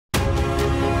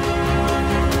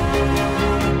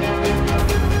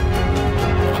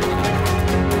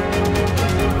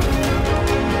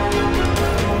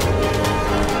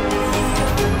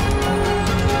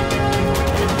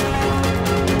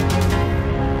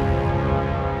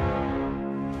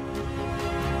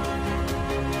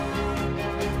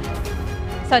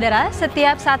Saudara,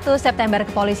 setiap 1 September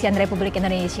Kepolisian Republik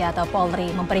Indonesia atau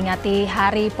Polri memperingati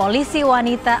Hari Polisi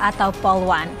Wanita atau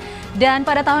Polwan. Dan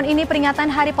pada tahun ini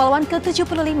peringatan Hari Polwan ke-75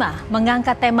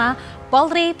 mengangkat tema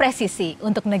Polri Presisi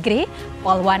untuk negeri,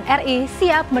 Polwan RI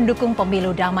siap mendukung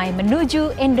pemilu damai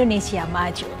menuju Indonesia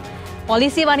maju.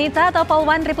 Polisi Wanita atau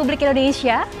Polwan Republik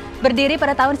Indonesia berdiri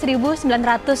pada tahun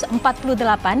 1948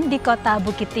 di Kota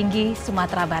Bukittinggi,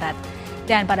 Sumatera Barat.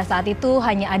 Dan pada saat itu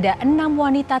hanya ada 6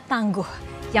 wanita tangguh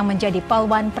yang menjadi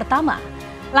polwan pertama.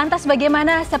 Lantas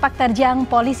bagaimana sepak terjang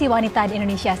polisi wanita di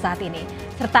Indonesia saat ini?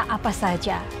 Serta apa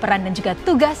saja peran dan juga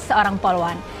tugas seorang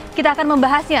polwan? Kita akan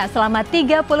membahasnya selama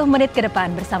 30 menit ke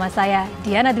depan bersama saya,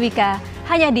 Diana Dwika,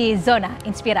 hanya di Zona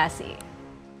Inspirasi.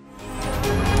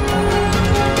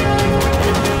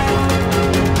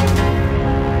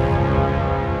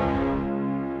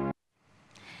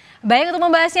 Baik, untuk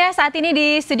membahasnya saat ini di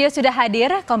studio sudah hadir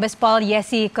Kombes Pol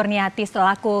Yesi Kurniati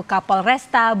selaku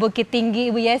Kapolresta Bukittinggi.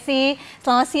 Ibu Yesi,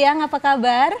 selamat siang, apa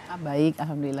kabar? Baik,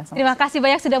 alhamdulillah. Terima kasih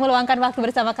banyak sudah meluangkan waktu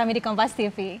bersama kami di Kompas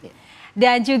TV.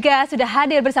 Dan juga sudah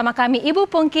hadir bersama kami Ibu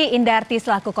Pungki Indarti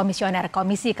selaku Komisioner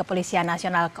Komisi Kepolisian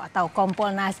Nasional atau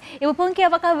Kompolnas. Ibu Pungki,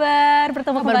 apa kabar?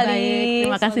 Bertemu kembali. Baik.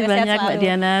 Terima kasih banyak Mbak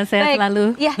Diana, sehat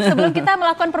selalu. Ya, sebelum kita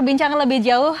melakukan perbincangan lebih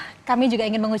jauh, kami juga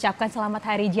ingin mengucapkan selamat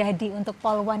hari jadi untuk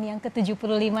Polwan yang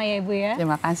ke-75 ya Ibu ya.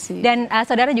 Terima kasih. Dan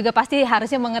saudara juga pasti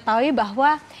harusnya mengetahui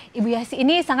bahwa Ibu Yesi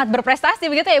ini sangat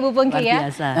berprestasi begitu ya Ibu Pungki ya.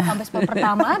 Kombes Pol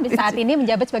pertama saat ini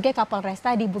menjabat sebagai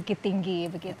Kapolresta di Bukittinggi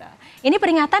begitu. Ini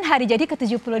peringatan hari jadi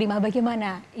ke-75,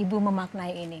 bagaimana Ibu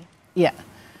memaknai ini? Iya,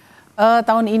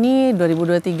 tahun ini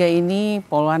 2023 ini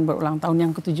Polwan berulang tahun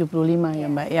yang ke-75 ya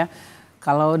Mbak ya.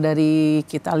 Kalau dari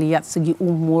kita lihat segi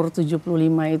umur 75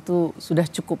 itu sudah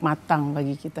cukup matang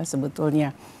bagi kita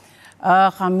sebetulnya.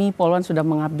 Kami Polwan sudah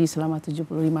mengabdi selama 75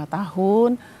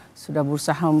 tahun, sudah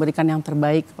berusaha memberikan yang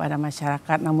terbaik kepada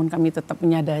masyarakat, namun kami tetap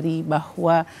menyadari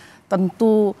bahwa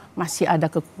tentu masih ada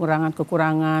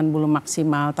kekurangan-kekurangan, belum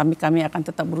maksimal. Tapi kami akan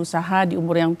tetap berusaha di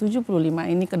umur yang 75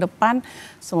 ini ke depan.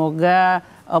 Semoga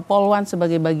Polwan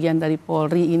sebagai bagian dari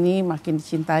Polri ini makin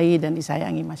dicintai dan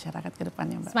disayangi masyarakat ke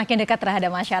depannya, Mbak. Semakin dekat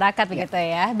terhadap masyarakat begitu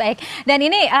ya. Baik, dan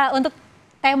ini untuk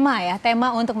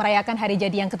tema untuk merayakan hari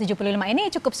jadi yang ke-75 ini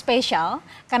cukup spesial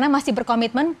karena masih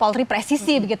berkomitmen Polri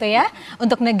Presisi begitu ya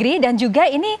untuk negeri, dan juga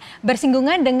ini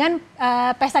bersinggungan dengan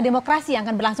pesta demokrasi yang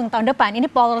akan berlangsung tahun depan. Ini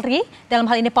Polri, dalam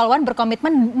hal ini Polwan,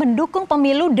 berkomitmen mendukung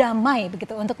pemilu damai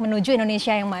begitu untuk menuju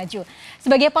Indonesia yang maju.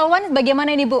 Sebagai Polwan,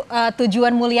 bagaimana ini Bu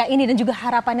tujuan mulia ini dan juga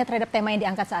harapannya terhadap tema yang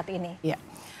diangkat saat ini? Ya.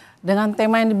 Dengan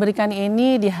tema yang diberikan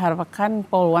ini diharapkan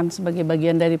Polwan sebagai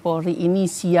bagian dari Polri ini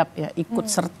siap ya ikut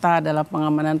serta dalam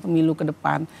pengamanan pemilu ke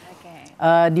depan.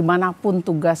 Dimanapun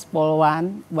tugas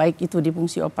Polwan, baik itu di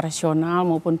fungsi operasional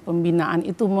maupun pembinaan,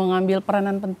 itu mengambil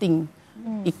peranan penting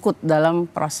ikut dalam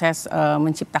proses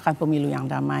menciptakan pemilu yang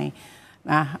damai.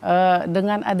 Nah,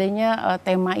 dengan adanya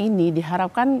tema ini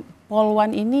diharapkan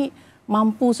Polwan ini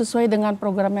mampu sesuai dengan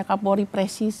programnya Kapolri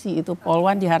Presisi, itu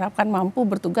Polwan diharapkan mampu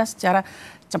bertugas secara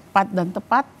cepat dan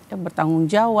tepat, ya, bertanggung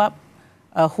jawab,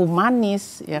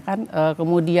 humanis, ya kan,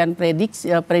 kemudian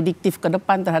prediktif ke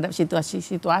depan terhadap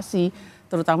situasi-situasi,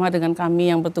 terutama dengan kami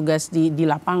yang bertugas di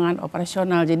lapangan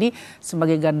operasional. Jadi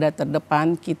sebagai garda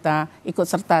terdepan kita ikut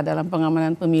serta dalam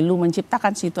pengamanan pemilu,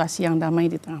 menciptakan situasi yang damai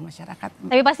di tengah masyarakat.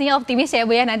 Tapi pastinya optimis ya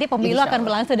Bu ya, nanti pemilu akan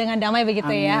berlangsung dengan damai begitu.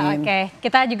 Amin. Ya. Oke,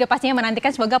 kita juga pastinya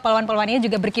menantikan semoga polwan-polwan ini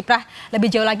juga berkiprah lebih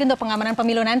jauh lagi untuk pengamanan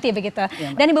pemilu nanti begitu.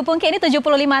 Ya, dan Ibu Pungki ini 75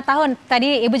 tahun,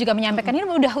 tadi Ibu juga menyampaikan ini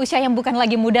udah usia yang bukan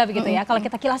lagi muda begitu ya. Kalau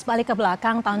kita kilas balik ke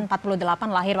belakang, tahun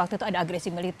 48 lahir, waktu itu ada agresi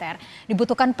militer.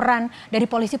 Dibutuhkan peran dari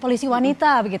polisi-polisi wanita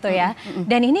begitu ya.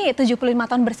 Dan ini 75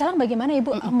 tahun berselang, bagaimana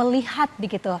Ibu melihat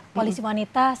begitu polisi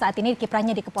wanita saat ini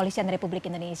kiprahnya di Kepolisian Republik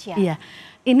Indonesia? Iya,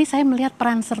 ini saya melihat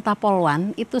peran serta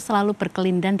Polwan itu selalu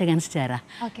berkelindan dengan sejarah.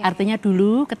 Artinya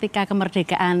dulu ketika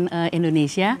kemerdekaan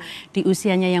Indonesia di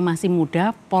usianya yang masih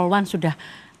muda, Polwan sudah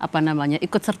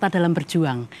ikut serta dalam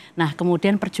berjuang. Nah,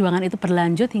 kemudian perjuangan itu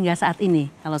berlanjut hingga saat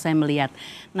ini kalau saya melihat.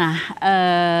 Nah,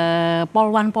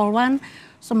 polwan-polwan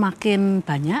semakin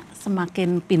banyak,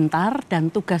 semakin pintar, dan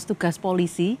tugas-tugas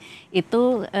polisi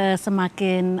itu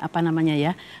semakin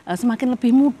semakin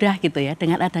lebih mudah gitu ya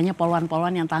dengan adanya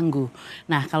polwan-polwan yang tangguh.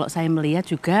 Nah, kalau saya melihat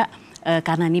juga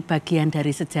karena ini bagian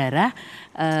dari sejarah,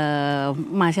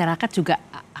 masyarakat juga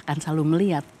akan selalu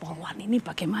melihat Polwan ini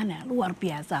bagaimana, luar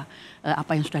biasa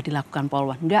apa yang sudah dilakukan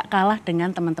Polwan. Nggak kalah dengan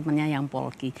teman-temannya yang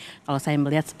Polki. Kalau saya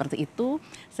melihat seperti itu,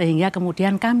 sehingga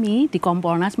kemudian kami di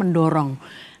Kompolnas mendorong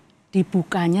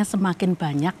dibukanya semakin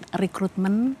banyak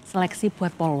rekrutmen seleksi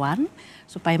buat Polwan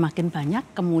supaya makin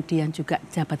banyak. Kemudian juga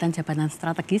jabatan-jabatan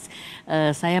strategis.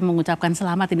 Saya mengucapkan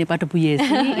selamat ini pada Bu Yesi.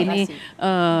 Ini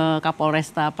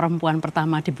Kapolresta perempuan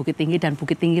pertama di Bukittinggi, dan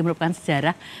Bukittinggi merupakan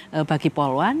sejarah bagi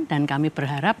Polwan, dan kami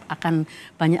berharap akan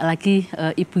banyak lagi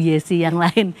Ibu Yesi yang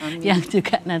lain yang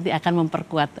juga nanti akan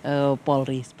memperkuat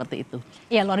Polri seperti itu.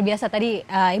 Ya, luar biasa tadi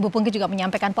Ibu Pungki juga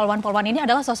menyampaikan Polwan-Polwan ini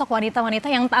adalah sosok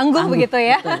wanita-wanita yang tangguh begitu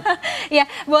ya. Ya,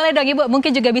 boleh dong Ibu,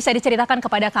 mungkin juga bisa diceritakan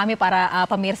kepada kami para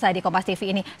pemirsa di Kompas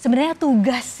TV ini. Sebenarnya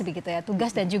tugas begitu ya, tugas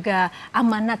dan juga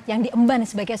amanat yang diemban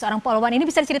sebagai seorang Polwan ini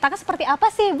bisa diceritakan seperti apa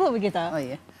sih Ibu begitu? Oh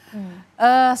iya.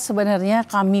 Sebenarnya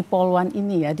kami Polwan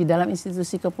ini ya di dalam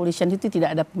institusi kepolisian itu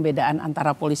tidak ada pembedaan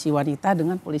antara polisi wanita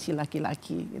dengan polisi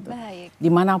laki-laki gitu. Baik.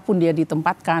 Dimanapun dia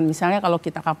ditempatkan, misalnya kalau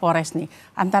kita Kapolres nih,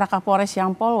 antara Kapolres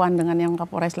yang Polwan dengan yang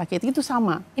Kapolres laki itu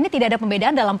sama. Ini tidak ada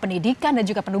pembedaan dalam pendidikan dan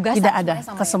juga penugasan? Tidak ada,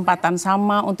 kesempatan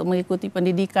sama untuk mengikuti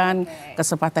pendidikan,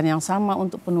 kesempatan yang sama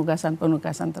untuk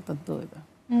penugasan-penugasan tertentu itu.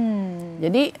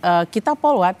 Jadi kita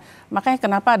Polwan, makanya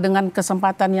kenapa dengan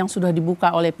kesempatan yang sudah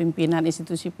dibuka oleh pimpinan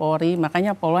institusi Polri,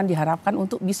 makanya Polwan diharapkan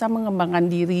untuk bisa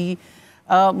mengembangkan diri,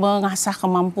 mengasah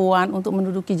kemampuan untuk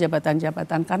menduduki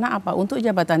jabatan-jabatan. Karena apa? Untuk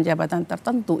jabatan-jabatan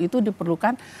tertentu itu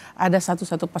diperlukan ada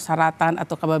satu persyaratan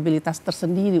atau kapabilitas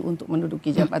tersendiri untuk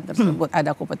menduduki jabatan tersebut.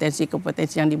 Ada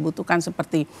kompetensi-kompetensi yang dibutuhkan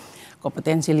seperti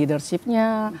kompetensi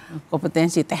leadership-nya,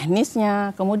 kompetensi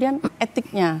teknisnya, kemudian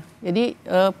etiknya. Jadi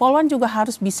Polwan juga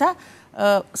harus bisa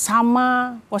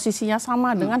sama, posisinya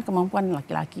sama dengan kemampuan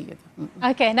laki-laki gitu.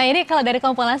 Oke, nah ini kalau dari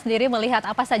Kompolnas sendiri melihat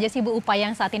apa saja sih Bu upaya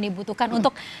yang saat ini dibutuhkan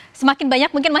untuk semakin banyak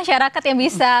mungkin masyarakat yang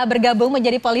bisa bergabung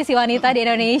menjadi polisi wanita di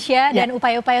Indonesia, dan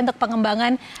upaya-upaya untuk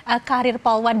pengembangan karir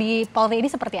Polwan di Polri ini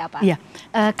seperti apa? Iya,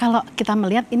 kalau kita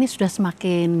melihat ini sudah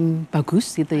semakin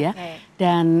bagus gitu ya.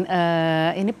 Dan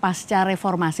ini pasca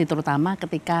reformasi terutama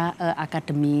ketika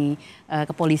Akademi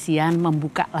Kepolisian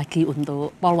membuka lagi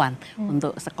untuk Polwan,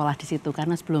 untuk sekolah di situ.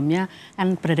 Karena sebelumnya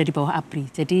kan berada di bawah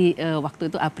ABRI, jadi waktu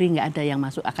itu ABRI nggak ada yang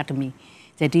masuk akademi.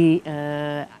 Jadi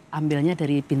ambilnya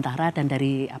dari Bintara dan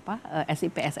dari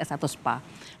SIP, SS atau SPA.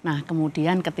 Nah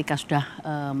kemudian ketika sudah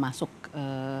masuk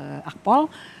Akpol,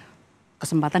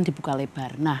 kesempatan dibuka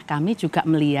lebar. Nah kami juga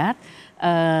melihat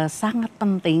sangat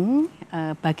penting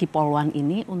bagi Polwan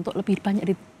ini untuk lebih banyak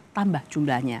ditambah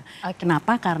jumlahnya.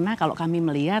 Kenapa? Karena kalau kami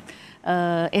melihat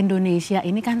Indonesia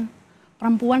ini kan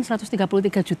perempuan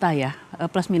 133 juta ya,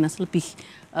 plus minus lebih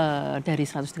dari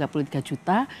 133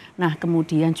 juta. Nah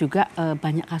kemudian juga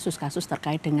banyak kasus-kasus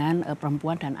terkait dengan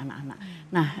perempuan dan anak-anak.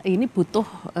 Nah ini butuh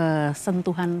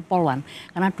sentuhan Polwan.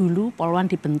 Karena dulu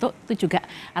Polwan dibentuk itu juga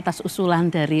atas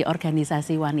usulan dari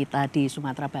organisasi wanita di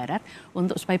Sumatera Barat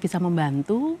untuk supaya bisa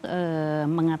membantu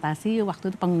mengatasi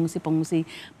waktu itu pengungsi-pengungsi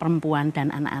perempuan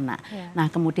dan anak-anak. Nah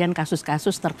kemudian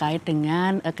kasus-kasus terkait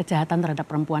dengan kejahatan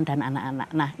terhadap perempuan dan anak-anak.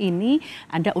 Nah ini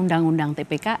ada undang-undang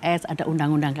TPKS, ada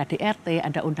undang-undang KDRT,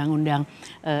 ada undang-undang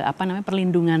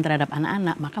perlindungan terhadap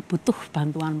anak-anak, maka butuh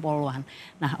bantuan Polwan.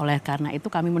 Nah, oleh karena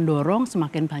itu kami mendorong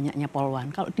semakin banyaknya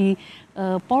Polwan. Kalau di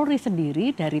Polri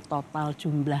sendiri dari total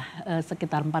jumlah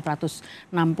sekitar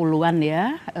 460-an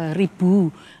ya ribu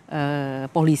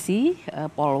polisi,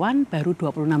 Polwan baru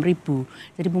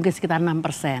 26.000. Jadi mungkin sekitar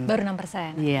 6%. Baru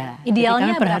 6%. Iya.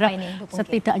 Idealnya berapa ini, Bu Pungki?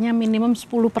 Setidaknya minimum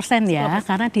 10% ya, 10%.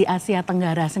 Karena di Asia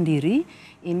Tenggara sendiri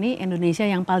ini Indonesia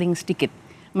yang paling sedikit.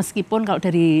 Meskipun kalau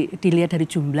dilihat dari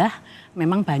jumlah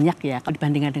memang banyak ya kalau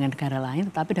dibandingkan dengan negara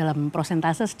lain, tetapi dalam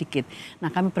prosentase sedikit.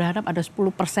 Nah kami berharap ada 10%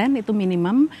 itu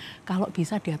minimum, kalau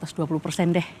bisa di atas 20%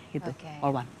 deh gitu,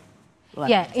 Polwan.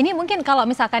 Ya ini mungkin kalau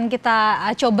misalkan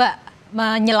kita coba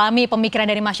menyelami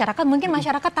pemikiran dari masyarakat, mungkin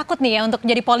masyarakat takut nih ya untuk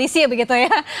jadi polisi begitu ya,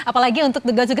 apalagi untuk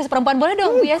tugas-tugas perempuan. Boleh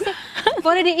dong Bu Yesi,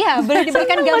 boleh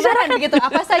diberikan gambaran begitu,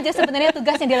 apa saja sebenarnya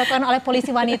tugas yang dilakukan oleh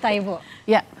polisi wanita Ibu?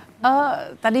 Ya.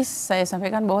 Tadi saya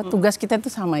sampaikan bahwa tugas kita itu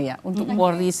sama ya. Untuk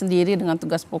Polri sendiri dengan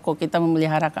tugas pokok kita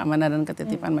memelihara keamanan dan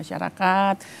ketertiban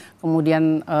masyarakat,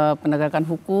 kemudian penegakan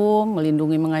hukum,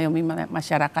 melindungi mengayomi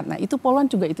masyarakat. Nah itu Polwan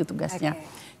juga itu tugasnya.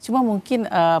 Cuma mungkin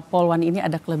Polwan ini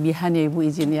ada kelebihan ya Ibu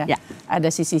izin ya.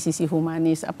 Ada sisi-sisi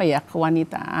humanis,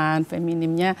 kewanitaan,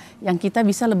 feminimnya yang kita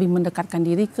bisa lebih mendekatkan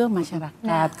diri ke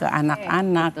masyarakat, ke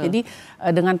anak-anak. Jadi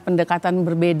dengan pendekatan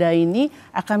berbeda ini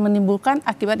akan menimbulkan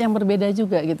akibat yang berbeda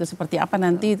juga gitu. Seperti apa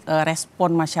nanti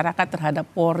respon masyarakat terhadap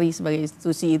Polri sebagai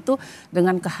institusi itu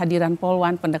dengan kehadiran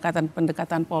Polwan,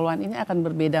 pendekatan Polwan ini akan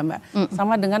berbeda Mbak.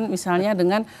 Sama dengan misalnya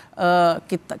dengan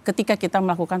ketika kita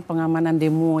melakukan pengamanan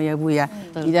demo ya Bu ya.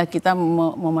 Jadi kita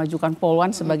memajukan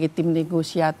Polwan sebagai tim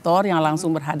negosiator yang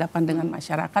langsung berhadapan dengan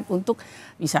masyarakat untuk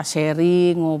bisa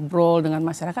sharing, ngobrol dengan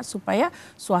masyarakat supaya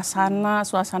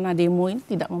suasana demo ini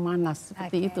tidak memanas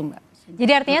seperti itu Mbak.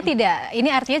 Jadi artinya tidak, ini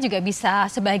artinya juga bisa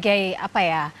sebagai apa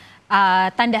ya,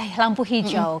 tanda lampu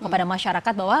hijau kepada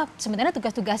masyarakat bahwa sebenarnya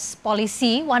tugas-tugas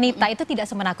polisi wanita itu tidak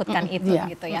semenakutkan itu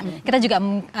gitu ya. Kita juga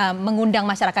mengundang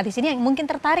masyarakat di sini yang mungkin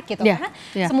tertarik gitu karena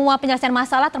semua penyelesaian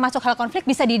masalah termasuk hal konflik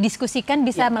bisa didiskusikan,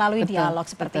 bisa melalui dialog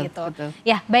seperti itu.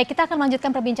 Ya, baik, kita akan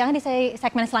melanjutkan perbincangan di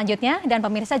segmen selanjutnya dan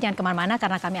pemirsa jangan kemana-mana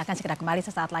karena kami akan segera kembali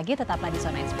sesaat lagi, tetaplah di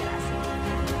Zona Inspirasi.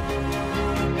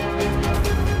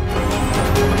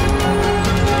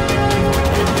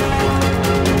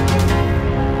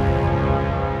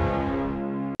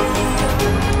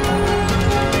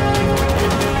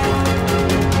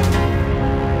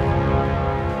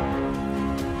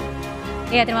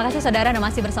 Ya, terima kasih saudara Anda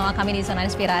masih bersama kami di Zona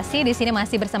Inspirasi. Di sini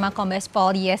masih bersama Kombes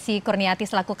Pol Yesi Kurniati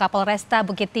selaku Kapolresta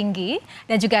Bukittinggi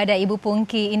dan juga ada Ibu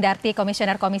Pungki Indarti,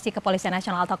 Komisioner Komisi Kepolisian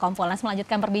Nasional atau Kompolnas,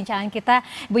 melanjutkan perbincangan kita.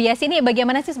 Bu Yesi, ini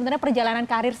bagaimana sih sebenarnya perjalanan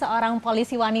karir seorang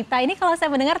polisi wanita? Ini kalau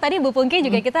saya mendengar tadi Bu Pungki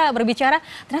juga kita berbicara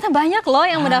ternyata banyak loh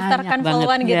yang mendaftarkan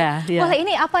Polwan gitu. Wah,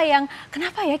 ini apa yang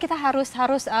kenapa ya kita harus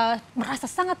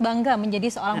merasa sangat bangga menjadi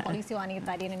seorang polisi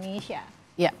wanita di Indonesia?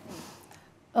 Ya.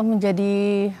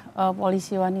 Menjadi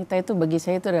polisi wanita itu bagi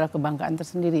saya itu adalah kebanggaan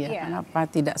tersendiri ya. Kenapa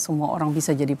tidak semua orang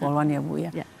bisa jadi polwan ya Bu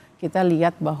ya. Kita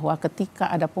lihat bahwa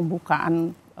ketika ada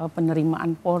pembukaan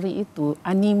penerimaan Polri itu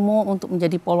animo untuk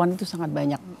menjadi polwan itu sangat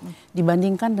banyak.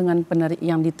 Dibandingkan dengan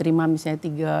yang diterima misalnya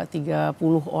 30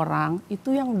 orang,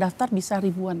 itu yang daftar bisa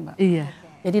ribuan Mbak.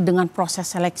 Jadi dengan proses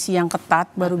seleksi yang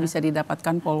ketat baru bisa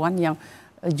didapatkan polwan yang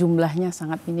jumlahnya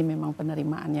sangat minim memang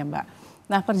penerimaannya Mbak.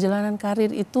 Nah, perjalanan karir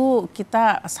itu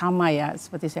kita sama ya,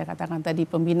 seperti saya katakan tadi,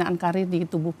 pembinaan karir di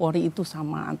tubuh Polri itu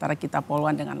sama antara kita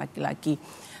polwan dengan laki-laki.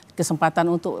 Kesempatan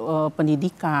untuk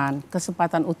pendidikan,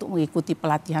 kesempatan untuk mengikuti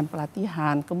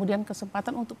pelatihan-pelatihan, kemudian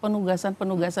kesempatan untuk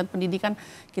penugasan pendidikan,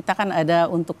 kita kan ada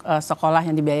untuk sekolah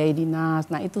yang dibiayai dinas,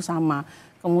 nah itu sama.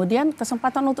 Kemudian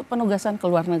kesempatan untuk penugasan ke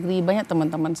luar negeri, banyak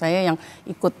teman-teman saya yang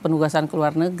ikut penugasan ke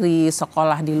luar negeri,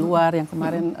 sekolah di luar, yang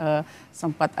kemarin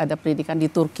sempat ada pendidikan di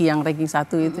Turki yang ranking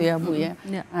 1 itu ya Bu ya.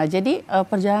 Nah, jadi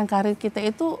perjalanan karir kita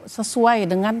itu sesuai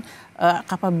dengan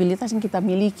kapabilitas yang kita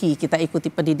miliki. Kita ikuti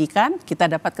pendidikan, kita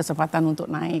dapat kesempatan untuk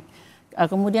naik.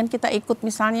 Kemudian kita ikut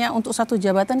misalnya untuk satu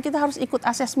jabatan kita harus ikut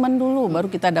asesmen dulu baru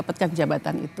kita dapatkan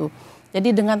jabatan itu.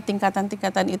 Jadi dengan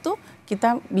tingkatan-tingkatan itu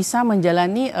kita bisa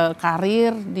menjalani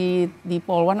karir di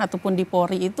Polwan ataupun di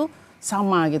Polri itu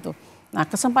sama gitu. Nah,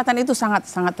 kesempatan itu sangat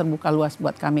terbuka luas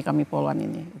buat kami Polwan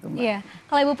ini. Gitu, iya,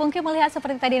 kalau Ibu Pungki melihat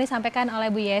seperti tadi yang disampaikan oleh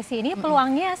Bu Yesi, ini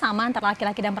peluangnya sama antara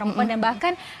laki-laki dan perempuan dan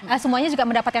bahkan semuanya juga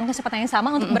mendapatkan kesempatan yang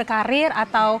sama untuk berkarir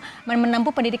atau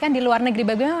menempuh pendidikan di luar negeri.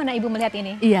 Bagaimana Ibu melihat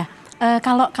ini? Iya.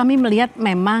 Kalau kami melihat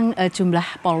memang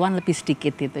jumlah polwan lebih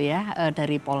sedikit gitu ya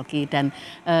dari Polki dan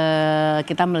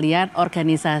kita melihat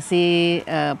organisasi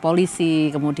polisi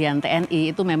kemudian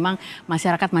TNI itu memang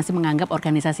masyarakat masih menganggap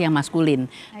organisasi yang maskulin.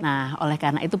 Nah, oleh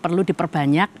karena itu perlu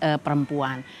diperbanyak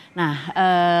perempuan. Nah,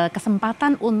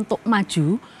 kesempatan untuk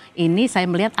maju ini saya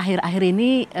melihat akhir-akhir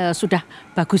ini sudah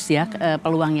bagus ya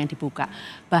peluang yang dibuka.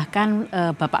 Bahkan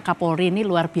Bapak Kapolri ini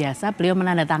luar biasa, beliau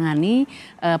menandatangani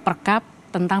perkap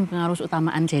tentang pengaruh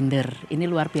utamaan gender. Ini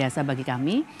luar biasa bagi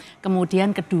kami.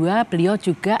 Kemudian kedua, beliau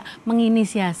juga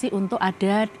menginisiasi untuk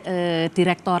ada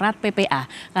direktorat PPA.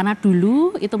 Karena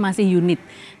dulu itu masih unit.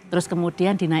 Terus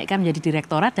kemudian dinaikkan menjadi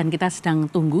direktorat dan kita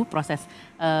sedang tunggu proses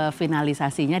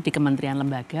finalisasinya di kementerian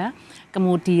lembaga.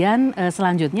 Kemudian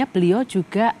selanjutnya beliau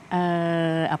juga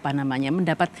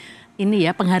mendapat ini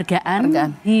ya penghargaan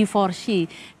he for she.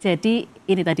 Jadi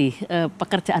ini tadi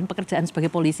pekerjaan-pekerjaan sebagai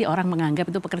polisi orang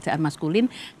menganggap itu pekerjaan maskulin,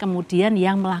 kemudian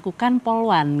yang melakukan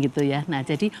polwan gitu ya. Nah,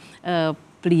 jadi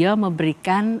beliau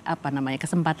memberikan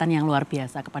kesempatan yang luar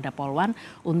biasa kepada polwan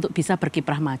untuk bisa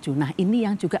berkiprah maju. Nah, ini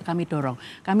yang juga kami dorong.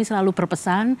 Kami selalu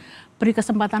berpesan beri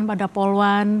kesempatan pada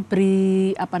polwan,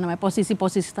 beri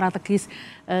posisi-posisi strategis.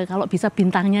 Kalau bisa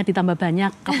bintangnya ditambah banyak,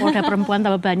 Kapolda perempuan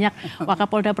tambah banyak,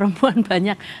 Wakapolda perempuan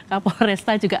banyak,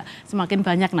 Kapolresta juga semakin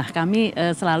banyak. Nah, kami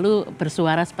selalu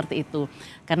bersuara seperti itu.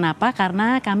 Kenapa?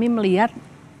 Karena kami melihat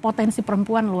potensi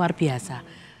perempuan luar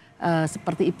biasa.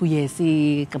 Seperti Ibu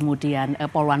Yesi, kemudian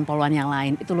polwan-polwan yang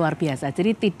lain itu luar biasa.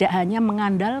 Jadi tidak hanya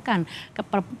mengandalkan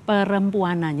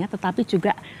perempuanannya, tetapi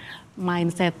juga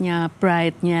mindsetnya,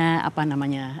 pride-nya,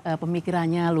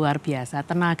 pemikirannya luar biasa,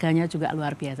 tenaganya juga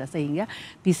luar biasa sehingga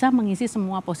bisa mengisi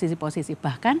semua posisi-posisi.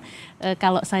 Bahkan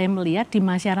kalau saya melihat di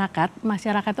masyarakat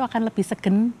itu akan lebih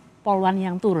segen polwan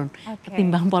yang turun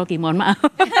ketimbang polki, mohon maaf.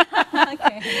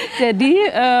 Jadi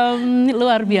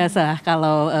luar biasa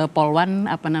kalau polwan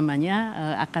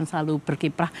akan selalu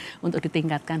berkiprah untuk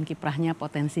ditingkatkan kiprahnya,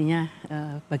 potensinya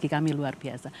bagi kami luar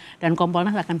biasa. Dan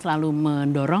Kompolnas akan selalu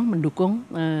mendorong, mendukung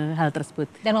hal tersebut.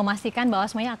 Dan memastikan bahwa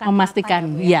semuanya akan memastikan,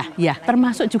 ya,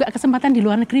 termasuk juga kesempatan di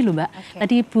luar negeri loh, Mbak.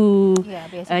 Tadi Bu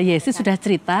Yesi sudah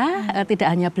cerita, tidak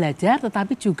hanya belajar,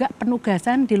 tetapi juga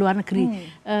penugasan di luar negeri,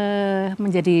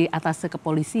 menjadi atas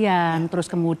kepolisian,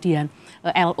 terus kemudian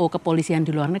LO kepolisian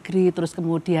di luar negeri, terus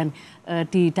kemudian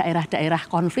di daerah-daerah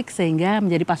konflik sehingga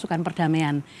menjadi pasukan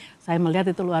perdamaian. Saya melihat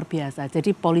itu luar biasa.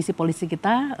 Jadi polisi-polisi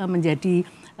kita menjadi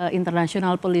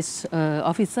international police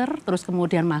officer, terus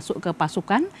kemudian masuk ke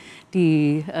pasukan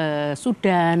di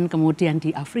Sudan, kemudian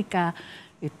di Afrika,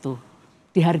 itu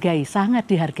dihargai, sangat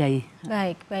dihargai.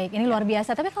 Baik, ini luar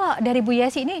biasa. Tapi kalau dari Bu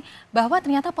Yesi ini, bahwa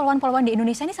ternyata polwan-polwan di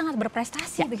Indonesia ini sangat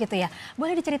berprestasi begitu ya.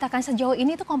 Boleh diceritakan sejauh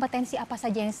ini itu kompetensi apa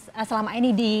saja yang selama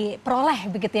ini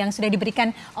diperoleh begitu, yang sudah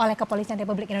diberikan oleh Kepolisian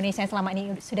Republik Indonesia yang selama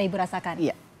ini sudah Ibu rasakan?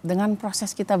 Iya, dengan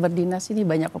proses kita berdinas ini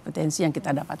banyak kompetensi yang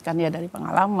kita dapatkan ya, dari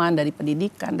pengalaman, dari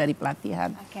pendidikan, dari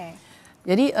pelatihan.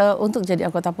 Jadi untuk jadi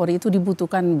anggota Polri itu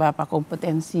dibutuhkan beberapa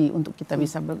kompetensi untuk kita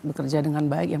bisa bekerja dengan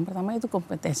baik. Yang pertama itu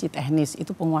kompetensi teknis,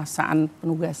 itu penguasaan,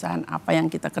 penugasan, apa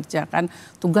yang kita kerjakan,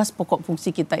 tugas pokok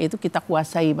fungsi kita itu kita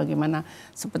kuasai, bagaimana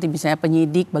seperti misalnya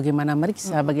penyidik, bagaimana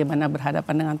meriksa, bagaimana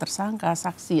berhadapan dengan tersangka,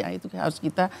 saksi, itu harus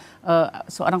kita,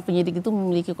 seorang penyidik itu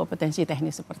memiliki kompetensi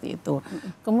teknis seperti itu.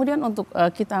 Kemudian untuk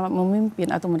kita memimpin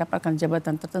atau mendapatkan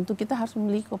jabatan tertentu, kita harus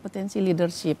memiliki kompetensi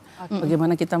leadership,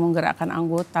 bagaimana kita menggerakkan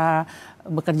anggota,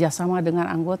 bekerja sama dengan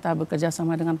anggota, bekerja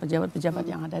sama dengan pejabat-pejabat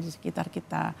yang ada di sekitar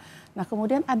kita. Nah,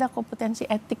 kemudian ada kompetensi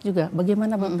etik juga,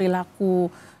 bagaimana berperilaku,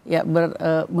 ya,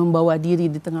 membawa diri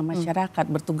di tengah masyarakat,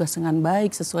 bertugas dengan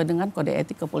baik sesuai dengan kode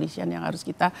etik kepolisian yang harus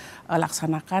kita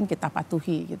laksanakan, kita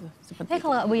patuhi gitu. Seperti itu.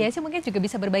 Kalau Bu Yesi mungkin juga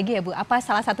bisa berbagi ya Bu, apa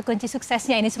salah satu kunci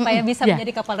suksesnya ini supaya bisa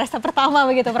menjadi Kapolresta pertama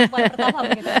begitu, perempuan pertama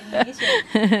begitu di Indonesia?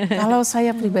 Kalau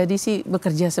saya pribadi sih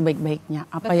bekerja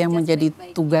sebaik-baiknya, apa yang menjadi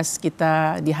tugas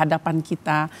kita di hadapan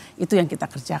kita itu yang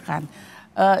kita kerjakan.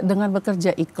 Dengan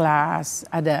bekerja ikhlas,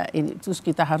 terus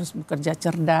kita harus bekerja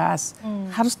cerdas,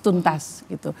 harus tuntas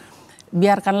gitu.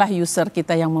 Biarkanlah user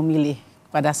kita yang memilih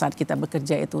pada saat kita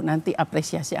bekerja itu, nanti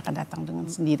apresiasi akan datang dengan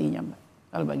sendirinya, Mbak.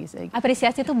 Kalau bagi saya.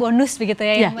 Apresiasi itu bonus begitu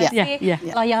ya, yang pasti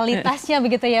loyalitasnya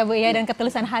begitu ya Bu ya, dan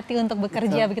ketulusan hati untuk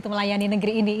bekerja begitu melayani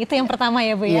negeri ini. Itu yang pertama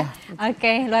ya Bu ya.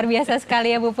 Oke, luar biasa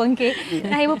sekali ya Bu Pungki.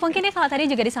 Nah Ibu Pungki ini kalau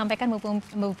tadi juga disampaikan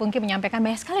Bu Pungki menyampaikan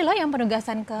banyak sekali loh yang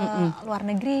penugasan ke luar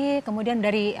negeri, kemudian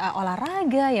dari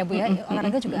olahraga ya Bu ya,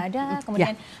 olahraga juga ada,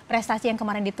 kemudian prestasi yang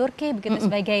kemarin di Turki begitu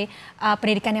sebagai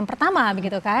pendidikan yang pertama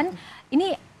begitu kan.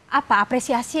 Ini apa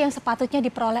apresiasi yang sepatutnya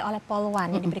diperoleh oleh polwan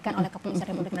yang diberikan oleh Kepolisian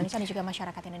Republik Indonesia dan juga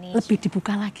masyarakat Indonesia? Lebih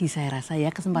dibuka lagi saya rasa ya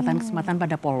kesempatan-kesempatan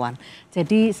pada polwan.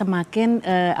 Jadi semakin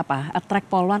attract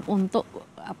polwan untuk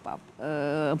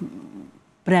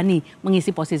berani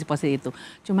mengisi posisi-posisi itu.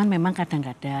 Cuman memang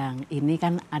kadang-kadang ini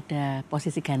kan ada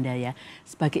posisi ganda ya,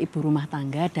 sebagai ibu rumah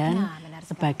tangga dan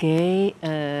sebagai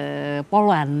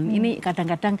polwan. Ini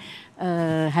kadang-kadang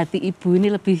hati ibu ini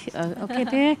lebih oke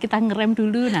deh kita ngerem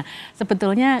dulu. Nah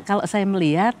sebetulnya kalau saya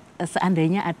melihat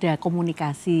seandainya ada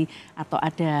komunikasi atau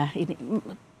ada ini,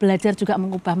 belajar juga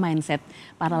mengubah mindset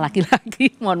para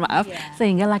laki-laki, mohon maaf,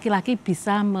 sehingga laki-laki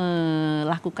bisa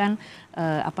melakukan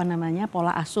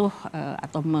pola asuh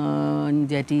atau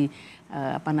menjadi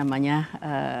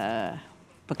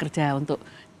bekerja untuk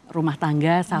rumah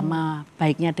tangga sama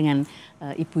baiknya dengan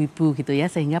ibu-ibu gitu ya,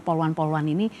 sehingga polwan-polwan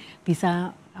ini bisa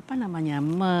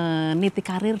meniti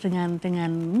karir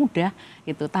dengan mudah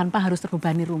gitu tanpa harus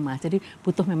terbebani rumah. Jadi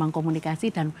butuh memang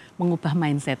komunikasi dan mengubah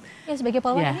mindset. Ya sebagai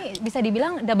polwan ini bisa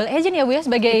dibilang double agent ya Bu ya,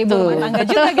 sebagai ibu rumah tangga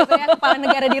juga gitu ya, kepala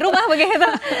negara di rumah begitu.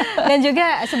 Dan juga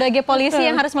sebagai polisi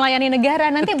yang harus melayani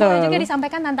negara. Nanti boleh juga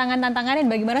disampaikan tantangan-tantangannya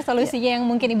bagaimana solusinya yang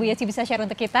mungkin Ibu Yesi bisa share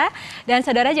untuk kita. Dan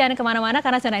saudara jangan kemana-mana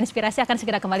karena Zona Inspirasi akan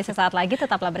segera kembali sesaat lagi.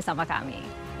 Tetaplah bersama kami.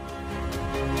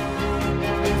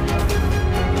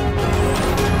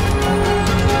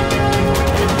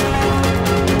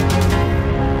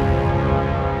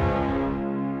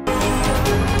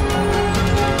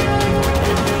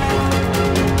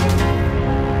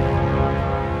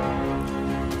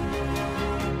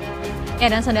 Ya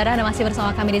dan saudara, Anda masih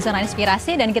bersama kami di Zona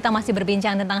Inspirasi dan kita masih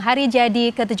berbincang tentang hari jadi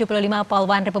ke-75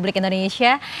 Polwan Republik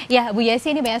Indonesia. Ya Bu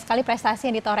Yesi, ini banyak sekali prestasi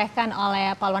yang ditorehkan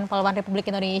oleh Polwan-Polwan Republik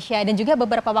Indonesia dan juga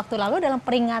beberapa waktu lalu dalam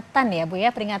peringatan ya Bu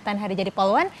ya, peringatan hari jadi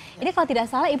Polwan. Ini kalau tidak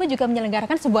salah Ibu juga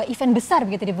menyelenggarakan sebuah event besar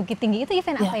begitu di Bukittinggi. Itu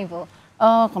event apa Ibu?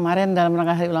 Kemarin dalam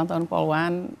rangka hari ulang tahun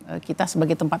Polwan, kita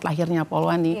sebagai tempat lahirnya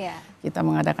Polwan nih, kita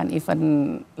mengadakan event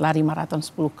lari maraton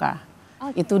 10K.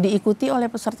 Itu diikuti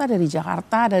oleh peserta dari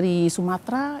Jakarta, dari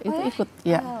Sumatera, itu ikut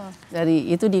ya.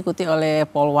 Itu diikuti oleh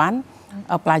Polwan,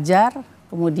 pelajar,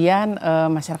 kemudian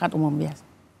masyarakat umum biasa.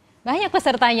 Banyak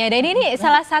pesertanya dan ini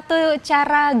salah satu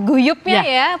cara guyupnya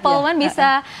ya Polwan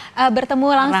bisa bertemu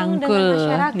langsung dengan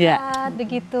masyarakat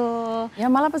begitu. Ya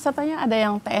malah pesertanya ada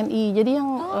yang TNI, jadi yang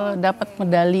dapat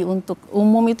medali untuk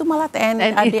umum itu malah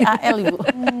TNI ADAL Ibu.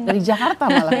 Dari Jakarta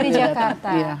malah. Dari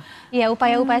Jakarta. Iya,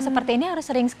 upaya-upaya seperti ini harus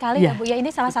sering sekali ya Bu ya.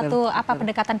 Ini salah satu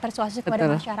pendekatan persuasif kepada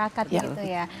masyarakat gitu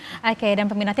ya. Oke,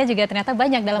 dan peminatnya juga ternyata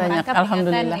banyak dalam rangka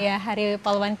peringatan ya Hari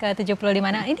Polwan ke-75.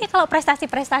 Nah, ini kalau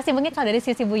prestasi-prestasi mungkin kalau dari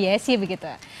sisi Bu Yesi begitu.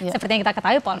 Seperti yang kita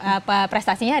ketahui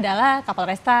prestasinya adalah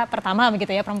Kapolresta pertama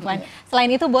begitu ya perempuan.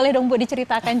 Selain itu boleh dong Bu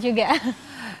diceritakan juga.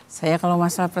 Saya kalau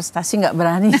masalah prestasi nggak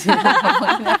berani sih,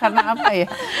 karena apa ya?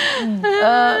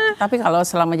 Tapi kalau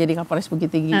selama jadi Kapolres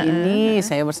Bukittinggi ini,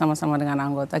 saya bersama-sama dengan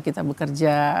anggota kita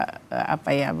bekerja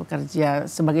bekerja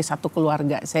sebagai satu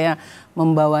keluarga. Saya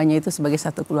membawanya itu sebagai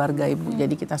satu keluarga Ibu.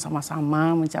 Jadi kita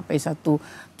sama-sama mencapai satu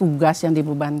tugas yang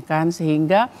dibebankan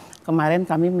sehingga kemarin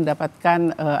kami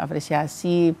mendapatkan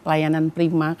apresiasi pelayanan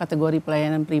prima, kategori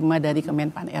pelayanan prima dari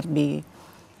Kemenpan RB.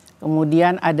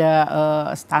 Kemudian ada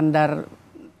standar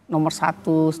nomor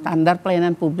 1 standar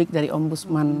pelayanan publik dari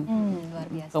Ombudsman. Luar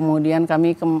biasa. Kemudian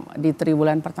kami di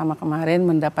triwulan pertama kemarin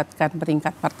mendapatkan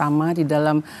peringkat pertama di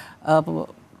dalam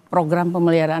program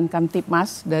pemeliharaan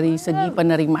Kamtipmas dari segi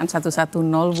penerimaan 110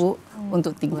 Bu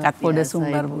untuk tingkat Polda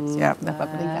Sumbar Bu. Siap dapat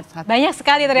peringkat 1. Banyak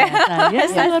sekali ternyata.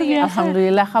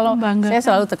 Alhamdulillah kalau saya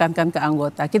selalu tekankan ke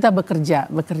anggota, kita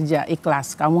bekerja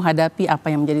ikhlas. Kamu hadapi apa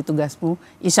yang menjadi tugasmu,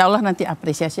 insya Allah nanti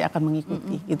apresiasi akan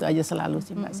mengikuti. Itu aja selalu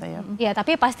sih Mbak saya. Ya,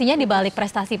 tapi pastinya di balik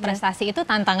prestasi-prestasi itu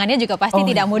tantangannya juga pasti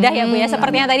tidak mudah ya Bu ya.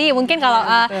 Sepertinya tadi mungkin kalau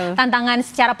tantangan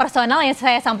secara personal yang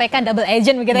saya sampaikan double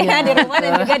agent begitu ya di rumah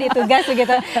dan juga di tugas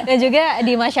begitu. Dan juga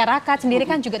di masyarakat sendiri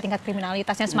kan juga tingkat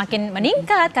kriminalitasnya semakin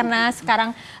meningkat karena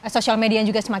sekarang sosial media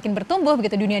juga semakin bertumbuh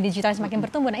begitu, dunia digital semakin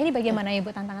bertumbuh. Nah, ini bagaimana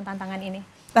Ibu tantangan-tantangan ini?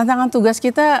 Tantangan tugas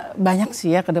kita banyak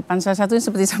sih ya ke depan. Salah satunya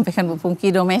seperti sampaikan Bu Pungki,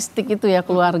 domestik itu ya,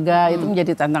 keluarga itu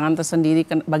menjadi tantangan tersendiri.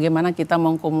 Bagaimana kita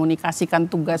mengkomunikasikan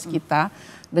tugas kita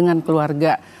dengan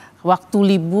keluarga.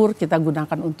 Waktu libur kita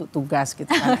gunakan untuk tugas gitu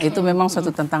kan. Itu memang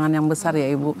suatu tantangan yang besar ya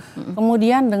Ibu.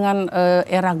 Kemudian dengan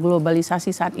era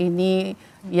globalisasi saat ini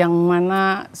yang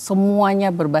mana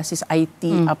semuanya berbasis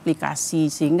IT, aplikasi,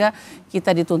 sehingga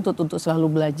kita dituntut untuk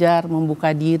selalu belajar, membuka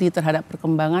diri terhadap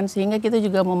perkembangan, sehingga kita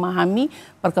juga memahami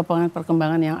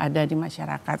perkembangan-perkembangan yang ada di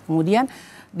masyarakat. Kemudian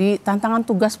di tantangan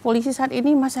tugas polisi saat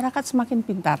ini masyarakat semakin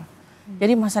pintar.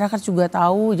 Jadi masyarakat juga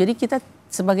tahu, jadi kita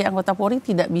sebagai anggota Polri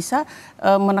tidak bisa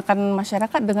menekan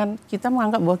masyarakat dengan kita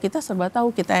menganggap bahwa kita serba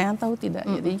tahu, kita yang tahu, tidak.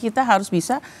 Jadi kita harus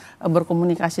bisa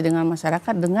berkomunikasi dengan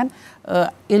masyarakat dengan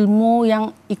ilmu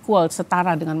yang equal,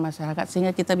 setara dengan masyarakat.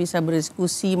 Sehingga kita bisa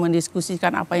berdiskusi,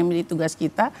 mendiskusikan apa yang menjadi tugas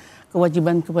kita,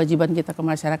 kewajiban-kewajiban kita ke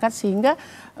masyarakat, sehingga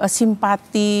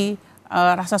simpati,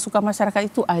 rasa suka masyarakat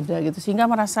itu ada gitu, sehingga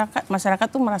masyarakat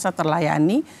tuh merasa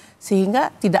terlayani,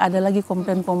 sehingga tidak ada lagi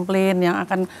komplain-komplain yang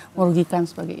akan merugikan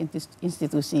sebagai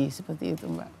institusi seperti itu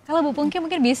Mbak. Kalau Bu Pungki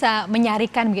mungkin bisa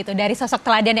menyarikan begitu dari sosok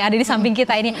teladan yang ada di samping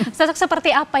kita ini, sosok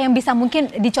seperti apa yang bisa mungkin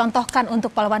dicontohkan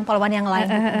untuk polwan-polwan yang lain?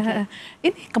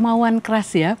 Ini kemauan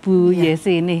keras ya Bu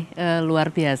Yesi ini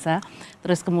luar biasa.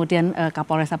 Terus kemudian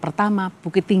Kapolresta pertama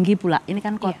Bukittinggi pula, ini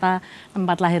kan kota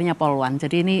tempat lahirnya Polwan.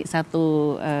 Jadi ini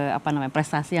satu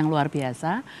prestasi yang luar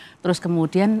biasa. Terus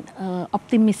kemudian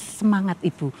optimis, semangat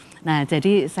Ibu. Nah,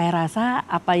 jadi saya rasa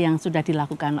apa yang sudah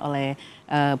dilakukan oleh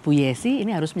Bu Yesi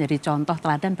ini harus menjadi contoh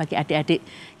teladan bagi adik-adik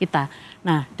kita.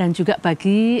 Nah, dan juga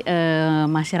bagi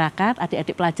masyarakat,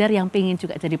 adik-adik pelajar yang ingin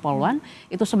juga jadi Polwan,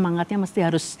 itu semangatnya mesti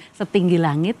harus setinggi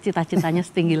langit, cita-citanya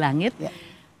setinggi langit.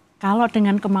 Kalau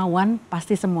dengan kemauan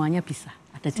pasti semuanya bisa.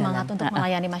 Ada semangat jalan. untuk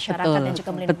melayani masyarakat dan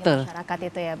juga melindungi masyarakat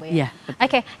itu ya Bu ya. Iya,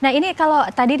 Oke, nah ini kalau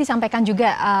tadi disampaikan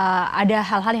juga ada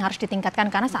hal-hal yang harus ditingkatkan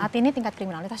karena saat ini tingkat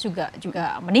kriminalitas juga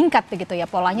meningkat begitu ya,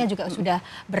 polanya juga sudah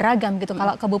beragam gitu.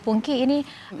 Kalau ke Bu Pungki ini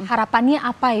harapannya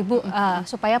apa Ibu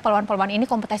supaya polwan-polwan ini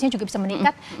kompetensinya juga bisa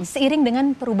meningkat seiring dengan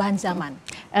perubahan zaman?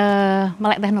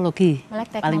 Melek teknologi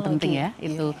paling penting ya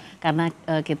itu karena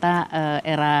kita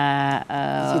era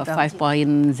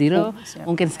 5.0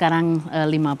 mungkin sekarang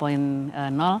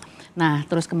 5.0. Nah,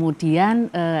 terus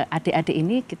kemudian adik-adik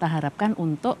ini kita harapkan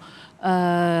untuk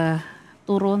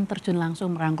turun terjun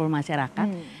langsung merangkul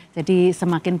masyarakat Jadi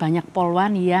semakin banyak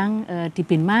polwan yang di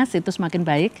Binmas itu semakin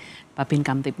baik, Babin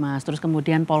Kamtibmas. Terus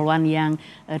kemudian polwan yang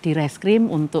di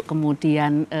reskrim untuk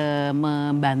kemudian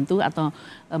membantu atau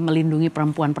melindungi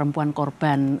perempuan-perempuan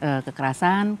korban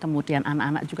kekerasan, kemudian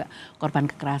anak-anak juga korban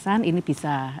kekerasan, ini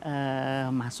bisa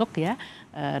masuk ya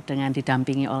dengan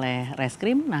didampingi oleh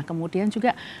reskrim. Nah kemudian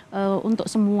juga untuk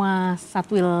semua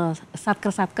satwil,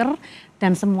 satker-satker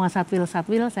dan semua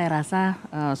satwil-satwil saya rasa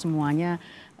semuanya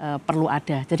perlu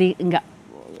ada. Jadi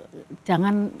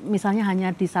jangan misalnya hanya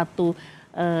di satu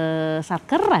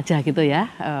satker aja gitu ya,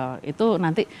 itu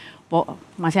nanti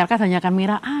masyarakat hanya akan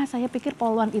mengira, saya pikir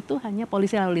polwan itu hanya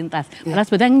polisi lalu lintas. Padahal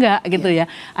sebetulnya enggak gitu ya.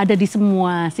 Ada di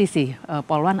semua sisi,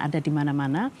 polwan ada di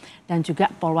mana-mana dan juga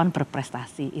polwan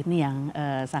berprestasi. Ini yang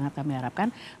sangat kami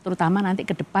harapkan, terutama nanti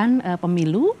ke depan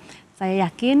pemilu. Saya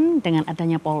yakin dengan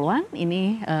adanya polwan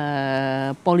ini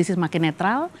polisi semakin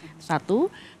netral, satu.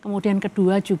 Kemudian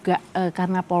kedua juga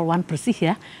karena polwan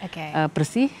bersih ya,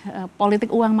 bersih.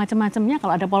 Politik uang macam-macamnya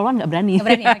kalau ada polwan nggak berani. Nggak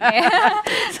berani,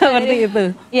 seperti itu.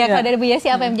 Iya, kalau dari Bu Yesi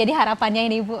apa yang menjadi harapannya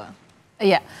ini Bu?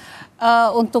 Iya,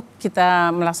 untuk kita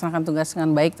melaksanakan tugas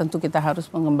dengan baik tentu kita harus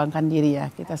mengembangkan diri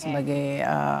ya. Kita sebagai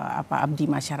abdi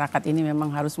masyarakat ini memang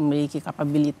harus memiliki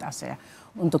kapabilitas ya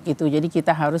untuk itu. Jadi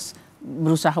kita harus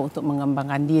berusaha untuk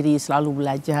mengembangkan diri, selalu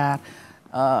belajar,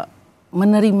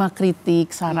 menerima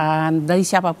kritik, saran dari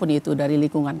siapapun itu, dari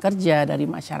lingkungan kerja, dari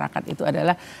masyarakat, itu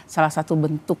adalah salah satu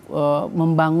bentuk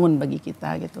membangun bagi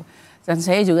kita gitu. Dan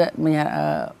saya juga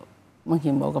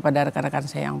menghimbau kepada rekan-rekan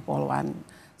saya yang polwan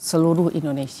seluruh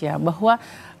Indonesia bahwa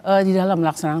di dalam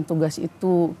melaksanakan tugas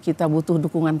itu kita butuh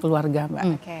dukungan keluarga,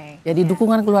 Mbak. Jadi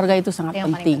dukungan keluarga itu sangat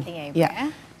penting. Ya.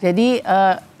 Jadi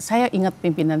saya ingat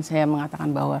pimpinan saya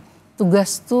mengatakan bahwa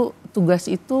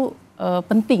tugas itu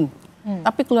penting.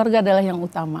 Tapi keluarga adalah yang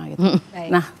utama gitu.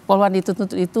 Nah, polwan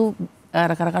dituntut itu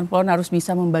rekan-rekan polwan harus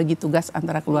bisa membagi tugas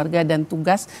antara keluarga dan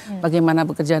tugas bagaimana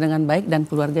bekerja dengan baik dan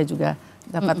keluarga juga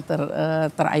dapat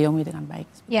terayomi dengan baik.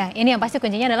 Ya, ini yang pasti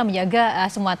kuncinya adalah menjaga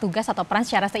semua tugas atau peran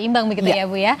secara seimbang begitu ya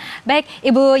Bu ya. Baik,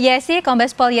 Ibu Yesi,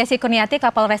 Kombes Pol Yesi Kurniati,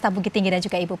 Kapolresta Bukittinggi dan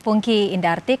juga Ibu Pungki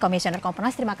Indarti, Komisioner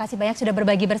Komponas, terima kasih banyak sudah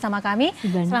berbagi bersama kami.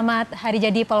 Selamat hari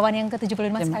jadi Polwan yang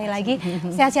ke-75 sekali lagi.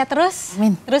 Sehat-sehat terus,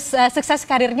 terus sukses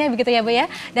karirnya begitu ya Bu ya.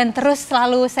 Dan terus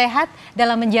selalu sehat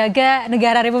dalam menjaga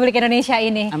negara Republik Indonesia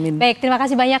ini. Amin. Baik, terima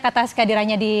kasih banyak atas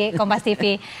kehadirannya di Kompas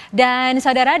TV. Dan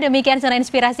saudara, demikian Zona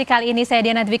Inspirasi kali ini. Saya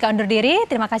Diana Dwika undur diri.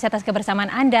 Terima kasih atas kebersamaan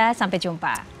Anda. Sampai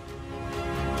jumpa.